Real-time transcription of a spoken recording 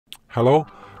Hello,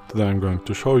 today I'm going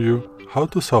to show you how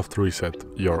to soft reset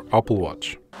your Apple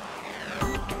Watch.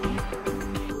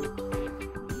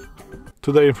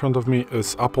 Today in front of me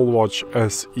is Apple Watch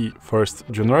SE first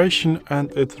generation,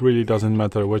 and it really doesn't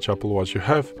matter which Apple Watch you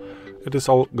have, it is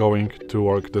all going to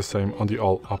work the same on the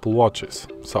all Apple Watches.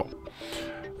 So,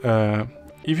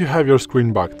 if you have your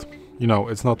screen bugged,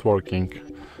 it's not working,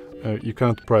 you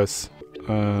cannot press,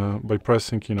 by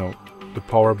pressing, the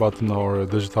power button or a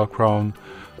digital crown,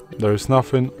 there is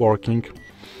nothing working.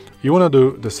 You want to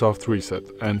do the soft reset,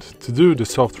 and to do the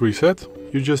soft reset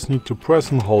you just need to press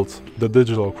and hold the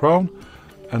digital crown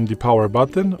and the power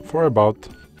button for about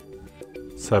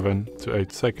 7 to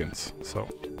 8 seconds. So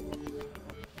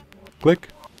click,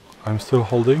 I'm still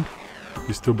holding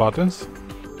these two buttons.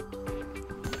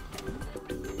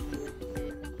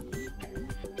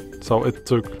 So it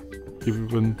took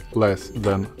even less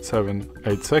than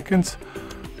 7-8 seconds,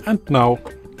 and now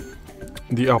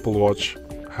the Apple Watch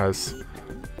has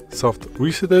soft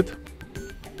resetted,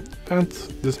 and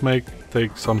this may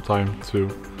take some time to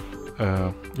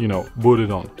boot it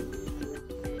on.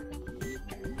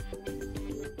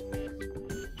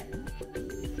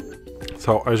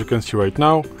 So as you can see right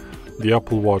now, the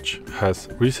Apple Watch has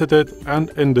resetted,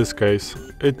 and in this case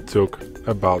it took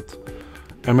about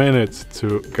a minute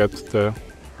to get the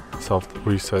soft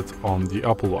reset on the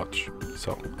Apple Watch.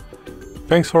 So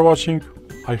thanks for watching,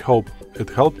 I hope it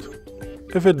helped.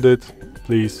 If it did,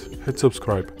 please hit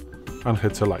subscribe and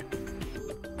hit a like.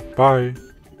 Bye!